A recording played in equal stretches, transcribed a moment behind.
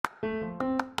Hey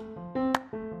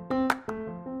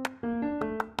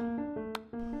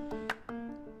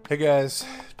guys,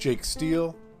 Jake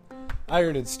Steele,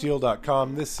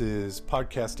 ironandsteel.com. This is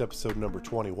podcast episode number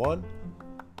 21.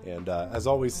 And as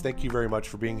always, thank you very much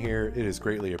for being here. It is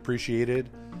greatly appreciated.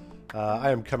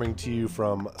 I am coming to you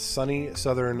from sunny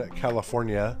Southern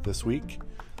California this week.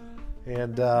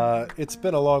 And it's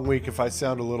been a long week. If I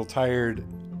sound a little tired,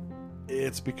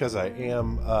 it's because I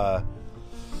am.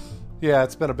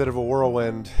 It's been a bit of a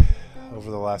whirlwind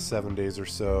over the last 7 days or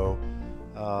so.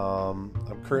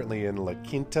 I'm currently in La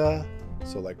Quinta,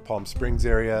 so like Palm Springs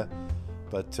area,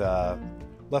 but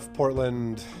left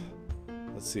Portland,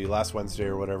 last Wednesday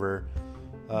or whatever.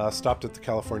 Stopped at the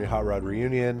California Hot Rod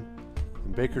Reunion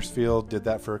in Bakersfield, did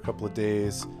that for a couple of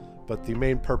days, but the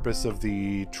main purpose of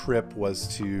the trip was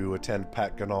to attend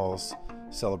Pat Ganal's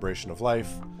Celebration of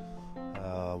Life,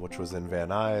 which was in Van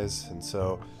Nuys. And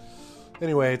so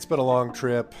anyway, it's been a long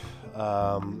trip.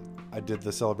 I did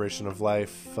the Celebration of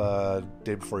Life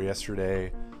day before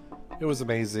yesterday. It was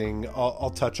amazing. I'll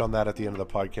touch on that at the end of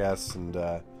the podcast and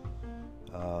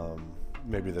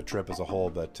maybe the trip as a whole,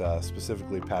 but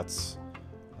specifically Pat's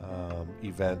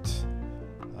event.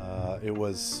 It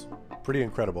was pretty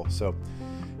incredible. So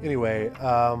anyway,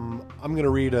 I'm going to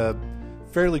read a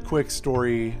fairly quick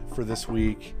story for this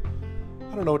week.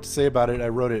 I don't know what to say about it. I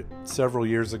wrote it several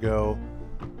years ago.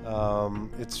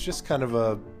 It's just kind of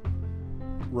a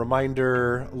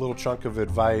reminder, a little chunk of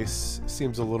advice.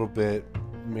 Seems a little bit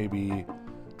maybe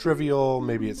trivial,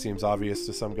 maybe it seems obvious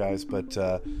to some guys, but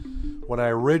when I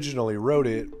originally wrote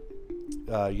it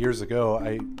years ago,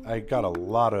 I got a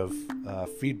lot of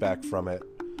feedback from it,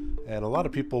 and a lot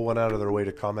of people went out of their way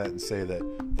to comment and say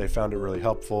that they found it really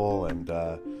helpful, and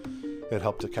it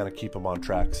helped to kind of keep them on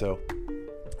track. So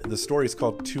the story is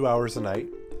called 2 Hours a Night,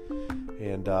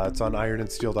 and it's on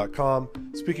ironandsteel.com.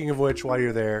 Speaking of which, while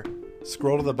you're there,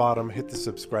 scroll to the bottom, hit the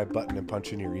subscribe button, and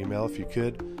punch in your email if you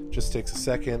could. Just takes a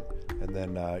second, and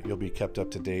then you'll be kept up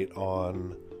to date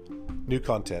on new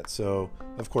content. So,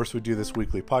 of course, we do this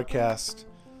weekly podcast.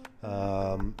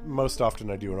 Most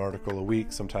often I do an article a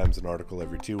week, sometimes an article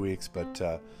every 2 weeks. But,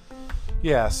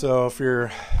 so if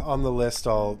you're on the list,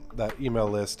 that email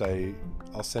list,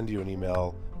 I'll send you an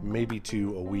email, maybe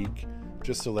 2 a week,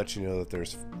 just to let you know that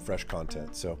there's fresh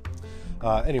content. So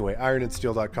anyway,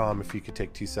 ironandsteel.com. If you could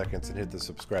take 2 seconds and hit the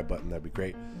subscribe button, that'd be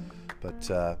great. But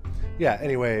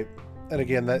anyway, and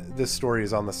again, this story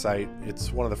is on the site.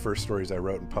 It's one of the first stories I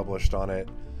wrote and published on it.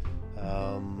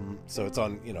 So it's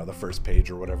on the first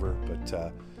page or whatever.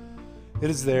 But it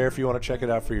is there if you want to check it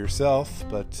out for yourself.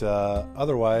 But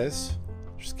otherwise,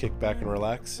 just kick back and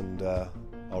relax, and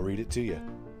I'll read it to you.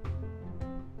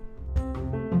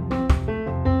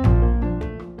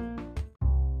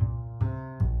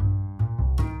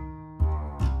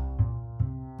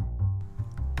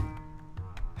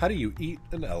 How do you eat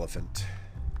an elephant?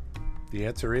 The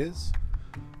answer is,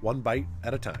 one bite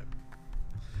at a time.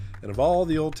 And of all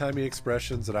the old-timey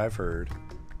expressions that I've heard,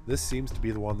 this seems to be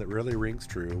the one that really rings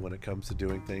true when it comes to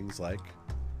doing things like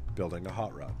building a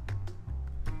hot rod.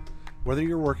 Whether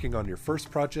you're working on your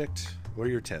first project or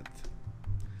your 10th,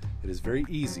 it is very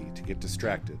easy to get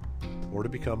distracted or to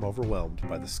become overwhelmed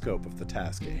by the scope of the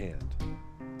task at hand.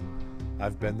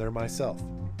 I've been there myself,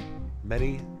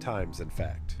 many times in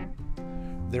fact.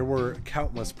 There were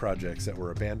countless projects that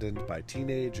were abandoned by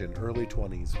teenage and early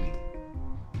 20s me.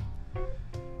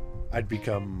 I'd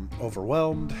become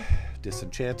overwhelmed,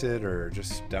 disenchanted, or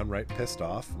just downright pissed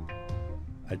off, and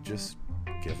I'd just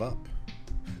give up.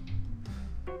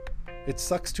 It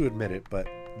sucks to admit it, but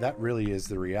that really is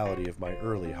the reality of my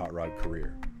early hot rod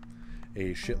career.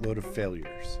 A shitload of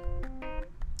failures.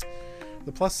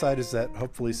 The plus side is that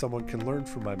hopefully someone can learn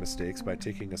from my mistakes by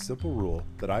taking a simple rule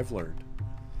that I've learned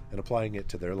and applying it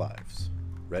to their lives.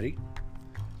 Ready?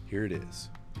 Here it is.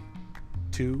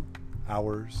 2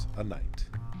 hours a night.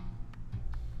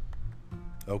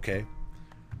 Okay,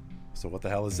 so what the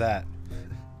hell is that?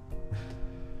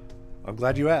 I'm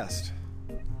glad you asked.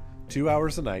 2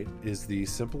 hours a night is the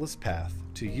simplest path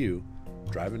to you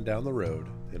driving down the road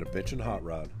in a bitchin' hot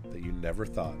rod that you never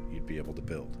thought you'd be able to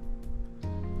build.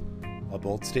 A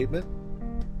bold statement?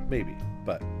 Maybe,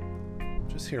 but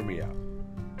just hear me out.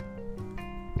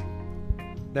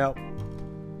 Now,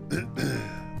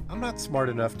 I'm not smart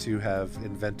enough to have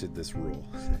invented this rule.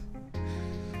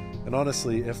 And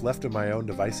honestly, if left to my own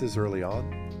devices early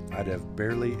on, I'd have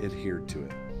barely adhered to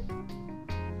it.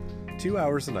 2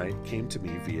 hours a night came to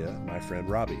me via my friend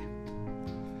Robbie.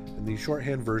 And the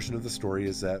shorthand version of the story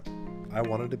is that I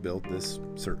wanted to build this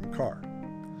certain car.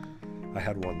 I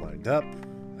had one lined up,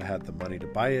 I had the money to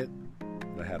buy it,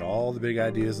 and I had all the big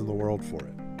ideas in the world for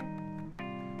it.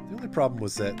 The only problem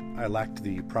was that I lacked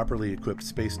the properly equipped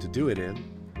space to do it in,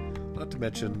 not to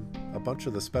mention a bunch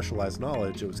of the specialized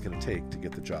knowledge it was going to take to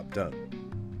get the job done.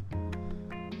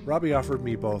 Robbie offered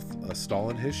me both a stall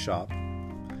in his shop,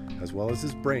 as well as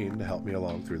his brain to help me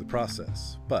along through the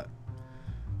process. But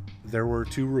there were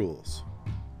 2 rules.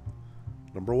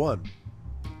 Number 1,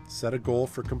 set a goal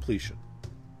for completion.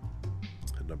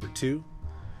 And number 2,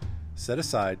 set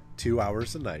aside 2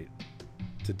 hours a night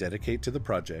to dedicate to the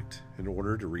project in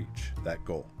order to reach that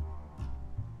goal.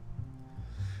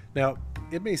 Now,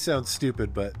 it may sound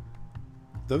stupid, but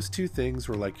those 2 things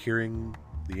were like hearing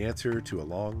the answer to a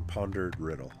long pondered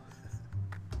riddle.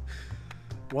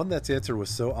 One that's answer was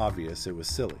so obvious it was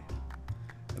silly,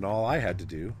 and all I had to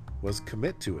do was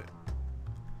commit to it.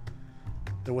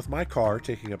 And with my car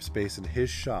taking up space in his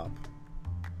shop,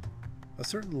 a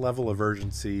certain level of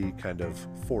urgency kind of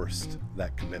forced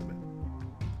that commitment.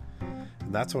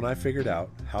 And that's when I figured out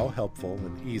how helpful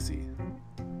and easy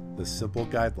this simple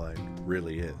guideline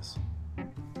really is.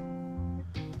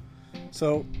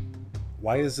 So,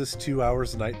 why is this 2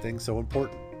 hours a night thing so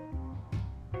important?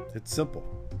 It's simple.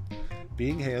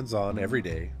 Being hands-on every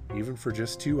day, even for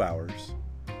just 2 hours,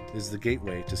 is the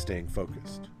gateway to staying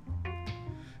focused.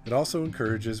 It also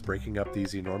encourages breaking up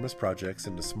these enormous projects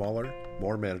into smaller,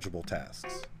 more manageable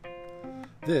tasks.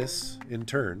 This, in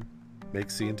turn,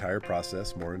 makes the entire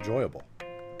process more enjoyable.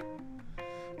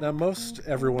 Now, most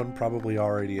everyone probably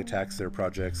already attacks their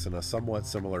projects in a somewhat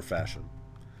similar fashion,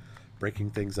 breaking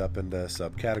things up into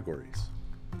subcategories.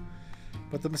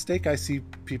 But the mistake I see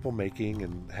people making,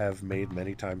 and have made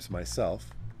many times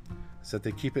myself, is that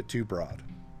they keep it too broad.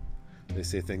 They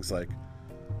say things like,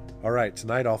 "All right,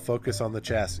 tonight I'll focus on the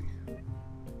chassis."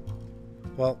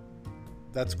 Well,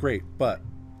 that's great, but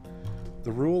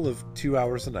the rule of 2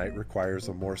 hours a night requires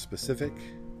a more specific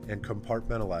and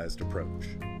compartmentalized approach.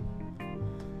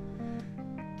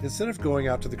 Instead of going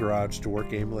out to the garage to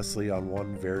work aimlessly on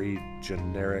one very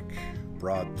generic,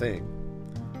 broad thing,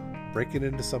 break it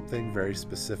into something very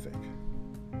specific.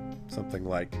 Something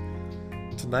like,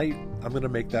 tonight I'm going to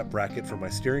make that bracket for my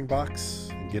steering box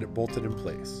and get it bolted in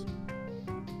place.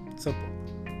 Simple.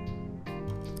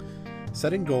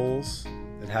 Setting goals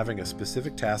and having a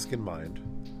specific task in mind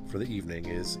for the evening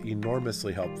is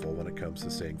enormously helpful when it comes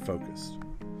to staying focused.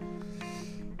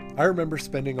 I remember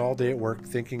spending all day at work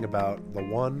thinking about the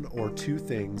 1 or 2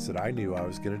 things that I knew I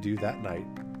was going to do that night,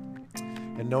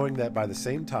 and knowing that by the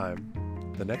same time,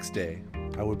 the next day,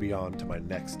 I would be on to my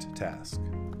next task.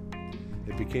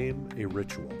 It became a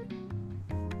ritual.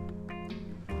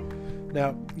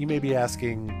 Now, you may be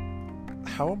asking,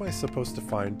 how am I supposed to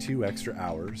find 2 extra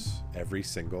hours every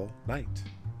single night?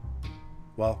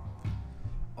 Well,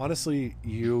 honestly,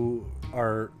 you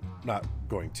are not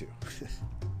going to.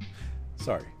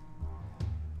 Sorry.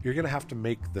 You're going to have to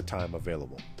make the time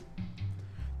available.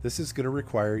 This is going to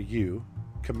require you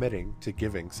committing to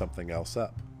giving something else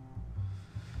up.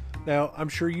 Now, I'm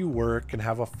sure you work and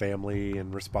have a family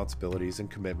and responsibilities and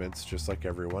commitments just like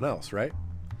everyone else, right?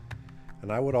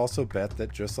 And I would also bet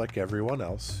that just like everyone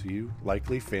else, you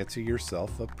likely fancy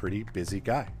yourself a pretty busy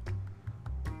guy.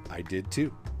 I did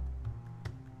too.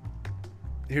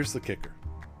 Here's the kicker.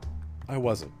 I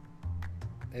wasn't.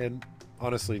 And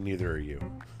honestly, neither are you.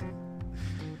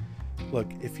 Look,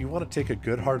 if you want to take a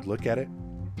good hard look at it,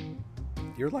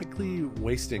 you're likely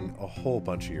wasting a whole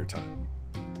bunch of your time.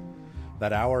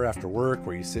 That hour after work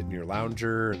where you sit in your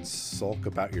lounger and sulk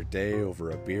about your day over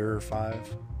a beer or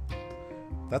 5,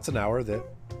 that's an hour that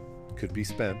could be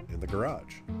spent in the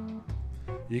garage.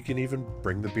 You can even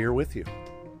bring the beer with you.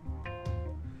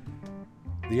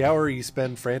 The hour you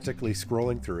spend frantically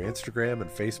scrolling through Instagram and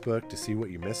Facebook to see what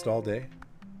you missed all day,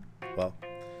 well,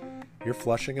 you're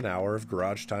flushing an hour of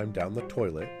garage time down the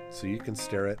toilet so you can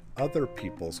stare at other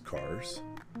people's cars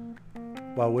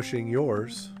while wishing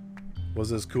yours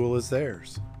was as cool as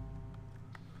theirs.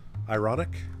 Ironic?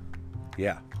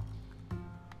 Yeah.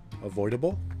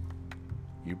 Avoidable?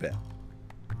 You bet.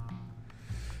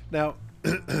 Now,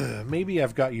 maybe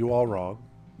I've got you all wrong.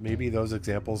 Maybe those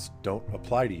examples don't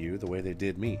apply to you the way they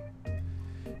did me.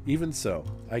 Even so,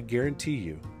 I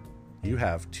guarantee you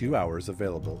have 2 hours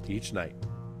available each night.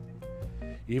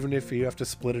 Even if you have to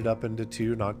split it up into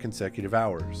 2 non-consecutive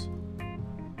hours.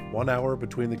 1 hour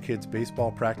between the kids' baseball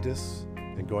practice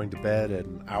and going to bed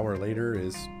an hour later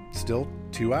is still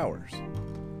 2 hours.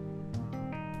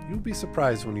 You'll be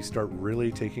surprised when you start really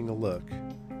taking a look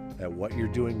at what you're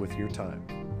doing with your time.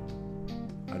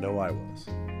 I know I was.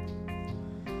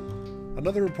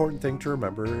 Another important thing to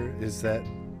remember is that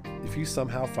if you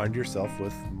somehow find yourself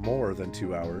with more than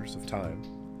 2 hours of time,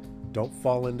 don't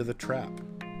fall into the trap.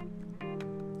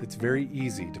 It's very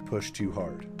easy to push too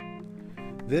hard.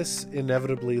 this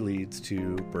inevitably leads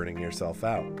to burning yourself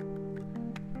out.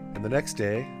 And the next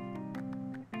day,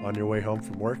 on your way home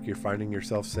from work, you're finding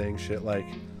yourself saying shit like,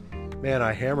 man,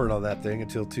 I hammered on that thing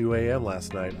until 2 a.m.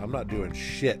 last night. I'm not doing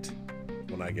shit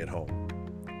when I get home.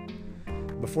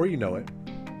 Before you know it,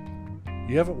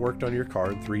 you haven't worked on your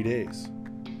car in 3 days.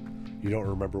 You don't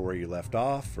remember where you left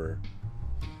off or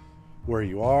where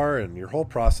you are, and your whole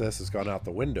process has gone out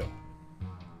the window.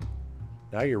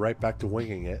 Now you're right back to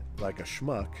winging it like a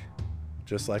schmuck,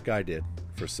 just like I did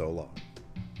for so long.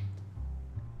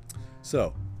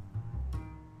 So,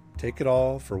 take it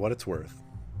all for what it's worth.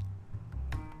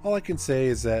 All I can say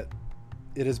is that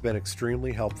it has been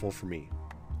extremely helpful for me.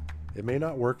 It may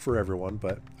not work for everyone,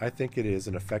 but I think it is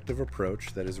an effective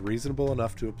approach that is reasonable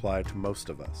enough to apply to most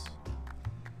of us.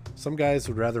 Some guys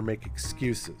would rather make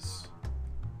excuses.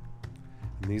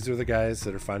 And these are the guys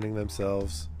that are finding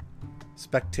themselves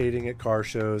spectating at car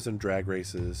shows and drag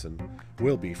races, and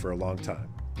will be for a long time.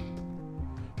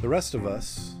 The rest of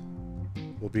us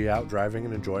will be out driving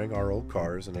and enjoying our old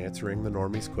cars and answering the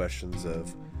normies questions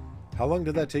of, how long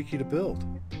did that take you to build?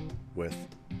 With,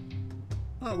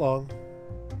 not long,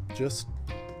 just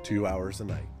 2 hours a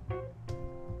night.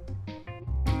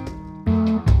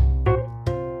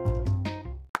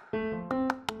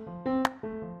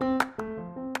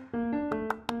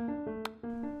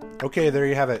 Okay, there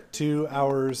you have it. 2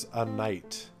 hours a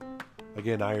night.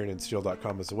 Again,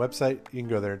 ironandsteel.com is the website. You can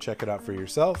go there and check it out for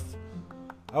yourself.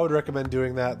 I would recommend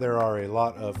doing that. There are a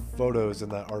lot of photos in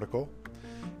that article.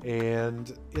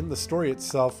 And in the story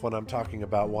itself, when I'm talking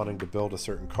about wanting to build a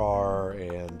certain car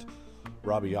and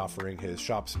Robbie offering his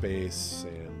shop space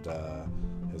and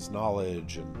his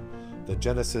knowledge and the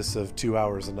genesis of 2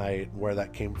 hours a night and where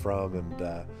that came from.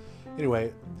 And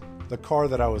anyway, the car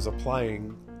that I was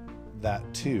applying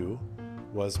that to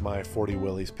was my 40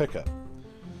 Willys pickup.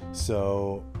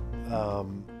 So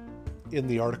in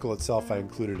the article itself, I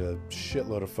included a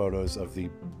shitload of photos of the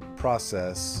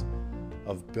process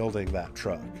of building that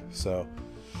truck. So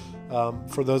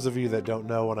for those of you that don't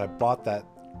know, when I bought that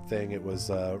thing, it was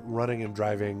a running and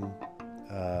driving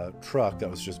truck that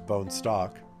was just bone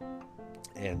stock,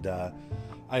 and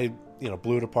I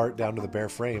blew it apart down to the bare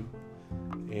frame.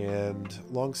 And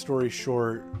long story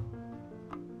short,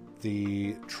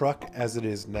 the truck as it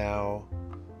is now,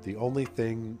 the only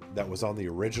thing that was on the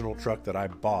original truck that I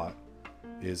bought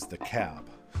is the cab.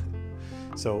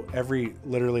 So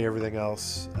literally everything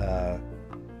else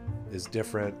is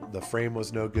different. The frame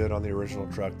was no good on the original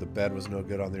truck. The bed was no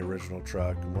good on the original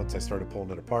truck. And once I started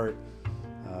pulling it apart,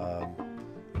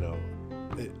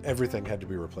 everything had to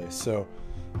be replaced. So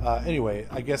anyway,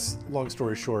 I guess long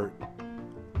story short,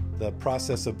 the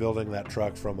process of building that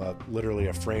truck from literally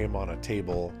a frame on a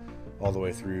table all the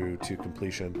way through to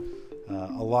completion,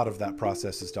 a lot of that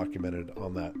process is documented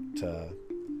on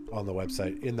the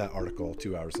website in that article,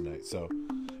 2 hours a night. So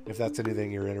if that's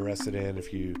anything you're interested in,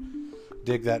 if you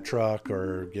dig that truck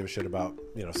or give a shit about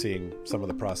seeing some of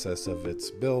the process of its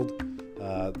build,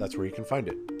 that's where you can find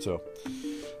it. So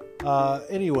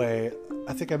anyway,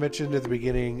 I think I mentioned at the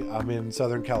beginning, I'm in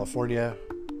Southern California.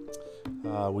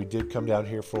 We did come down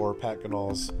here for Pat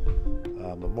Ganal's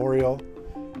memorial,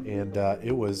 and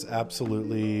it was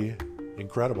absolutely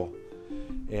incredible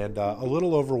and a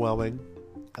little overwhelming.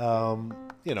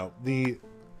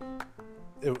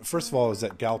 First of all, it was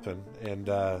at Galpin, and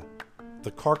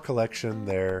the car collection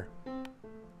there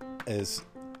is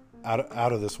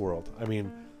out of this world. I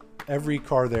mean, every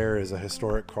car there is a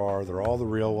historic car. They're all the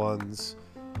real ones.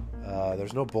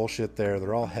 There's no bullshit there.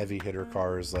 They're all heavy hitter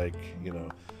cars, like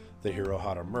the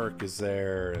Hirohata Merc is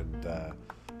there, and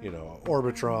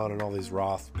Orbitron and all these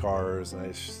Roth cars. And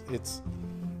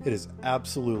it is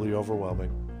absolutely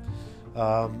overwhelming.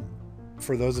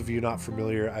 For those of you not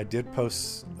familiar, I did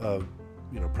post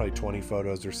probably 20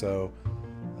 photos or so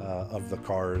of the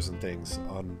cars and things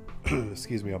on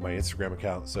on my Instagram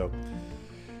account, so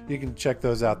you can check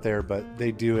those out there, but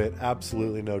they do it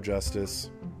absolutely no justice.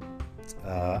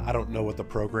 I don't know what the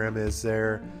program is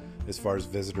there as far as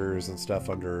visitors and stuff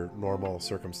under normal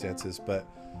circumstances,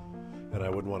 and I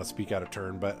wouldn't want to speak out of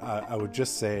turn, but I would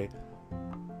just say,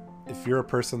 if you're a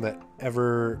person that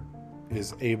ever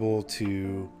is able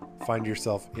to find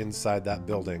yourself inside that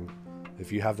building,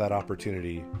 if you have that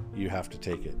opportunity, you have to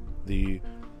take it.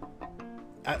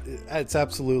 It's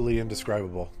absolutely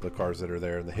indescribable, the cars that are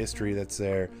there and the history that's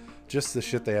there. Just the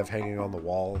shit they have hanging on the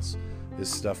walls is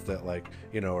stuff that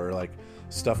are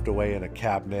stuffed away in a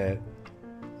cabinet,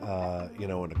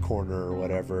 in a corner or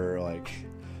whatever. Like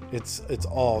it's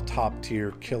all top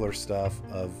tier killer stuff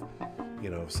of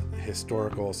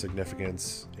historical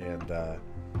significance, and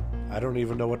I don't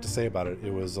even know what to say about it.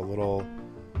 It was a little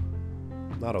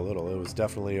not a little. It was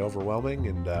definitely overwhelming,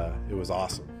 and it was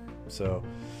awesome. So,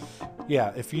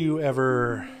 yeah, if you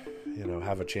ever,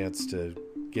 have a chance to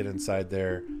get inside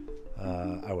there,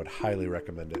 I would highly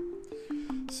recommend it.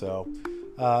 So,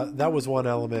 that was one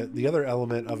element. The other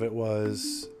element of it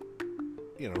was,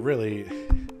 really,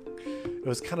 it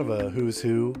was kind of a who's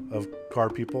who of car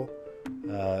people,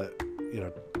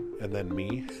 and then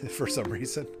me for some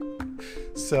reason.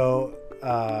 So,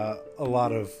 a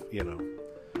lot of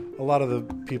the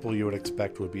people you would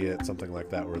expect would be at something like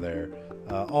that were there.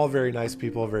 All very nice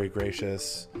people, very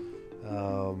gracious.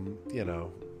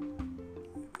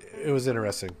 It was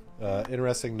interesting.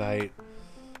 Interesting night.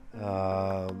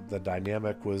 The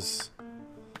dynamic was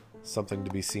something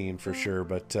to be seen for sure,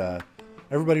 but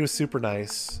everybody was super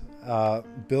nice.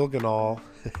 Bill Ganal,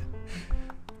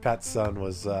 Pat's son,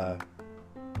 was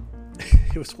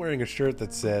he was wearing a shirt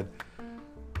that said,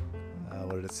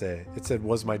 what did it say? It said,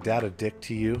 "Was my dad a dick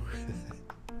to you?"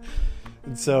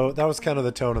 And so that was kind of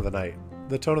the tone of the night.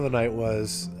 The tone of the night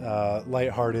was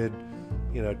lighthearted,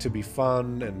 to be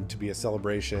fun and to be a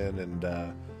celebration, and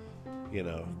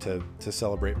to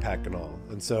celebrate Pat Ganal.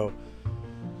 And so,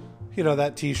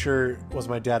 that t-shirt, "Was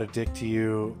my dad a dick to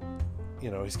you?"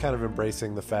 He's kind of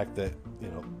embracing the fact that,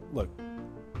 look,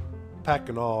 Pat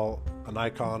Ganal, an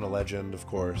icon, a legend, of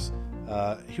course,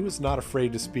 he was not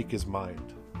afraid to speak his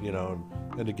mind,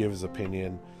 and to give his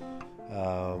opinion,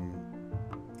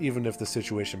 even if the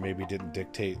situation maybe didn't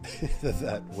dictate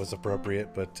that was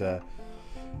appropriate. But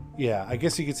yeah, I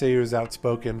guess you could say he was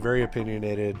outspoken, very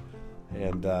opinionated,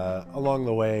 and along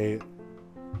the way,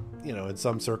 in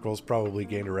some circles probably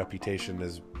gained a reputation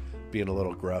as being a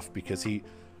little gruff, because he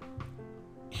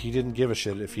didn't give a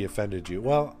shit if he offended you.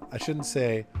 Well, I shouldn't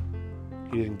say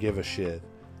he didn't give a shit.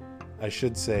 I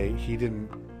should say he didn't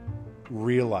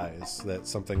realize that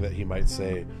something that he might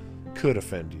say could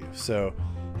offend you. So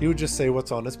he would just say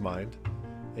what's on his mind,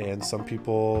 and some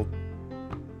people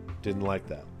didn't like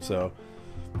that. So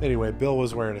anyway, Bill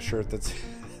was wearing a shirt that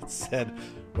said,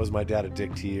 "Was my dad a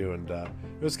dick to you?" And it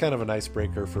was kind of an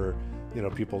icebreaker for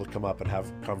people to come up and have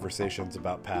conversations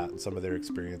about Pat and some of their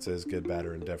experiences, good, bad,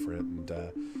 or indifferent.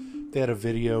 And they had a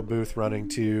video booth running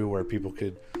too, where people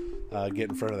could get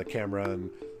in front of the camera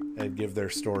and give their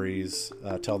stories,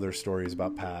 tell their stories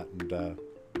about Pat. And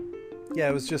yeah,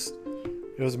 it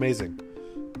was amazing.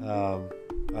 I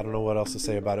don't know what else to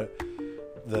say about it.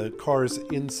 The cars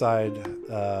inside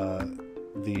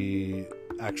the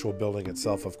actual building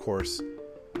itself, of course,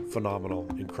 phenomenal,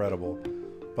 incredible.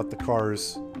 But the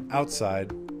cars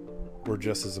outside were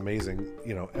just as amazing.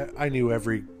 I knew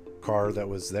every car that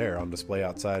was there on display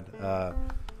outside.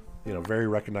 Very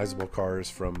recognizable cars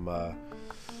from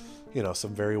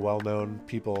some very well-known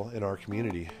people in our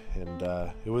community, and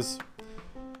it was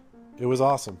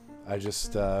awesome. I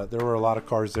just there were a lot of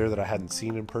cars there that I hadn't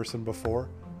seen in person before,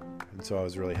 and so I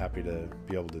was really happy to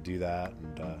be able to do that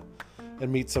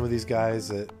and meet some of these guys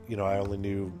that I only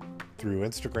knew through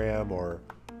Instagram or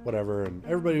whatever. And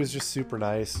everybody was just super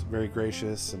nice, very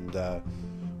gracious, and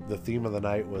the theme of the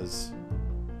night was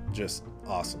just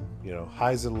awesome.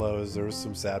 Highs and lows. There was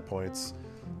some sad points,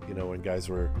 when guys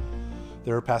were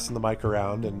passing the mic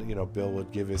around, and Bill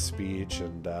would give his speech,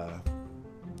 and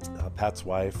Pat's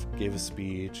wife gave a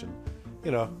speech, and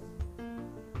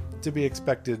to be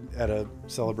expected at a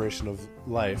celebration of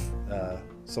life.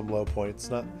 Some low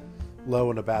points, not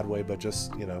low in a bad way, but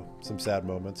just some sad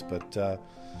moments. But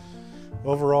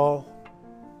overall,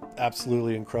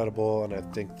 absolutely incredible, and I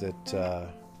think that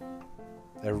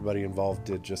everybody involved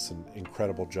did just an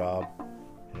incredible job,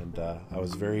 and I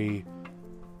was very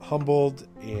humbled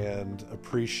and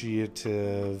appreciative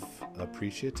to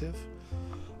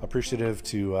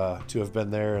have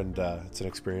been there, and it's an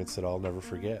experience that I'll never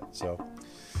forget. So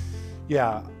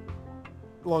yeah,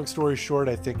 long story short,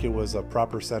 I think it was a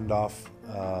proper send-off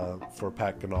for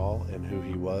Pat Ganal and who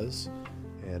he was,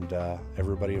 and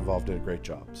everybody involved did a great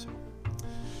job. So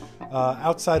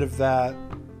outside of that,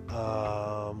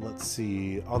 let's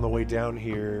see, on the way down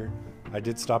here, I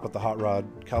did stop at the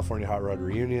California Hot Rod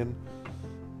Reunion,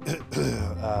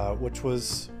 which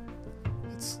was,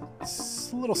 it's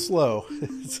a little slow.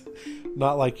 It's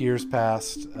not like years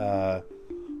past,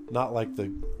 not like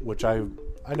which I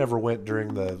never went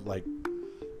during the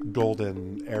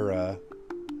golden era,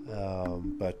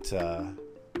 but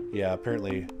yeah,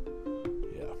 apparently,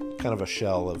 yeah, kind of a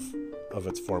shell of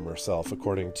its former self,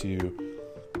 according to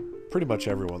pretty much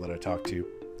everyone that I talked to.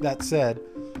 That said,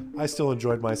 I still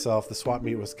enjoyed myself. The swap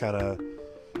meet was kind of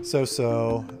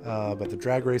so-so, but the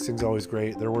drag racing's always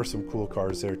great. There were some cool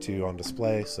cars there too on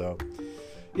display. So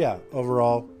yeah,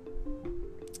 overall,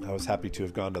 I was happy to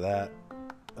have gone to that.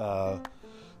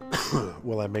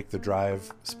 will I make the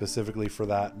drive specifically for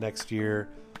that next year?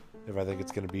 If I think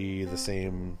it's going to be the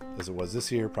same as it was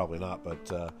this year, probably not.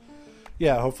 But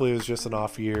yeah, hopefully it was just an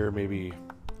off year. Maybe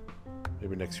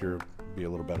next year will be a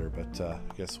little better. But I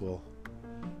guess we'll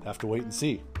have to wait and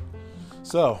see.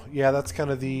 So yeah, that's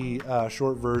kind of the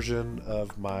short version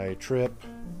of my trip.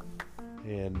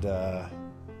 And I'm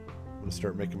going to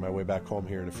start making my way back home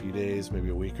here in a few days, maybe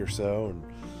a week or so, and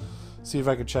see if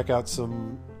I can check out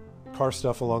some car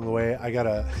stuff along the way.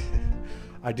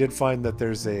 I did find that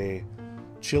there's a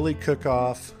chili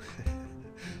cook-off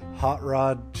hot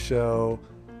rod show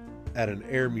at an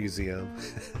air museum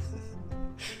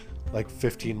like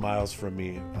 15 miles from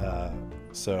me.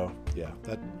 So yeah,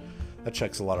 that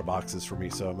checks a lot of boxes for me.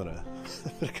 So I'm gonna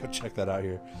go check that out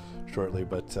here shortly.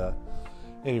 But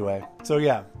anyway, so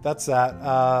yeah, that's that.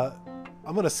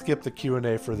 I'm gonna skip the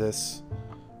Q&A for this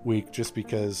week just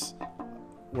because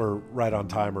we're right on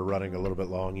time or running a little bit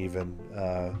long even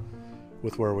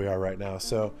with where we are right now.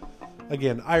 So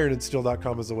again,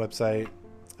 ironandsteel.com is the website.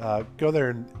 Go there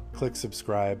and click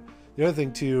subscribe. The other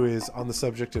thing too is on the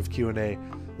subject of Q&A, a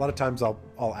lot of times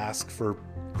I'll ask for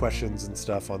questions and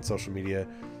stuff on social media.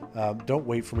 Don't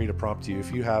wait for me to prompt you.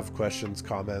 If you have questions,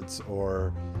 comments,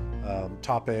 or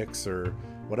topics or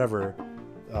whatever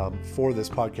for this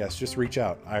podcast, just reach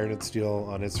out. Iron and Steel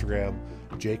on Instagram.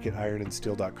 Jake at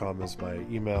ironandsteel.com is my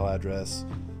email address.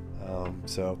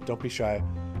 So don't be shy.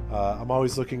 I'm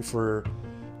always looking for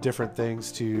different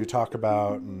things to talk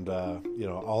about, and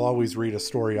I'll always read a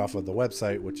story off of the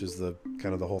website, which is the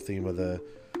kind of the whole theme of the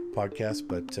podcast.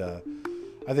 But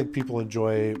I think people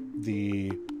enjoy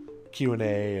the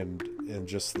Q&A and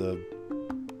just the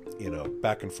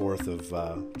back and forth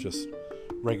of just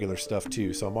regular stuff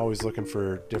too. So I'm always looking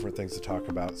for different things to talk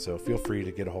about. So feel free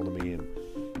to get a hold of me and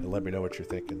let me know what you're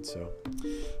thinking. So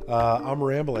I'm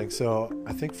rambling. So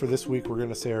I think for this week we're going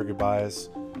to say our goodbyes,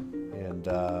 and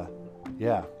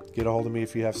yeah, get a hold of me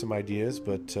if you have some ideas.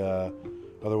 But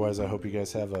otherwise, I hope you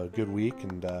guys have a good week,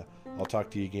 and I'll talk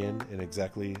to you again in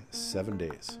exactly 7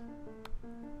 days.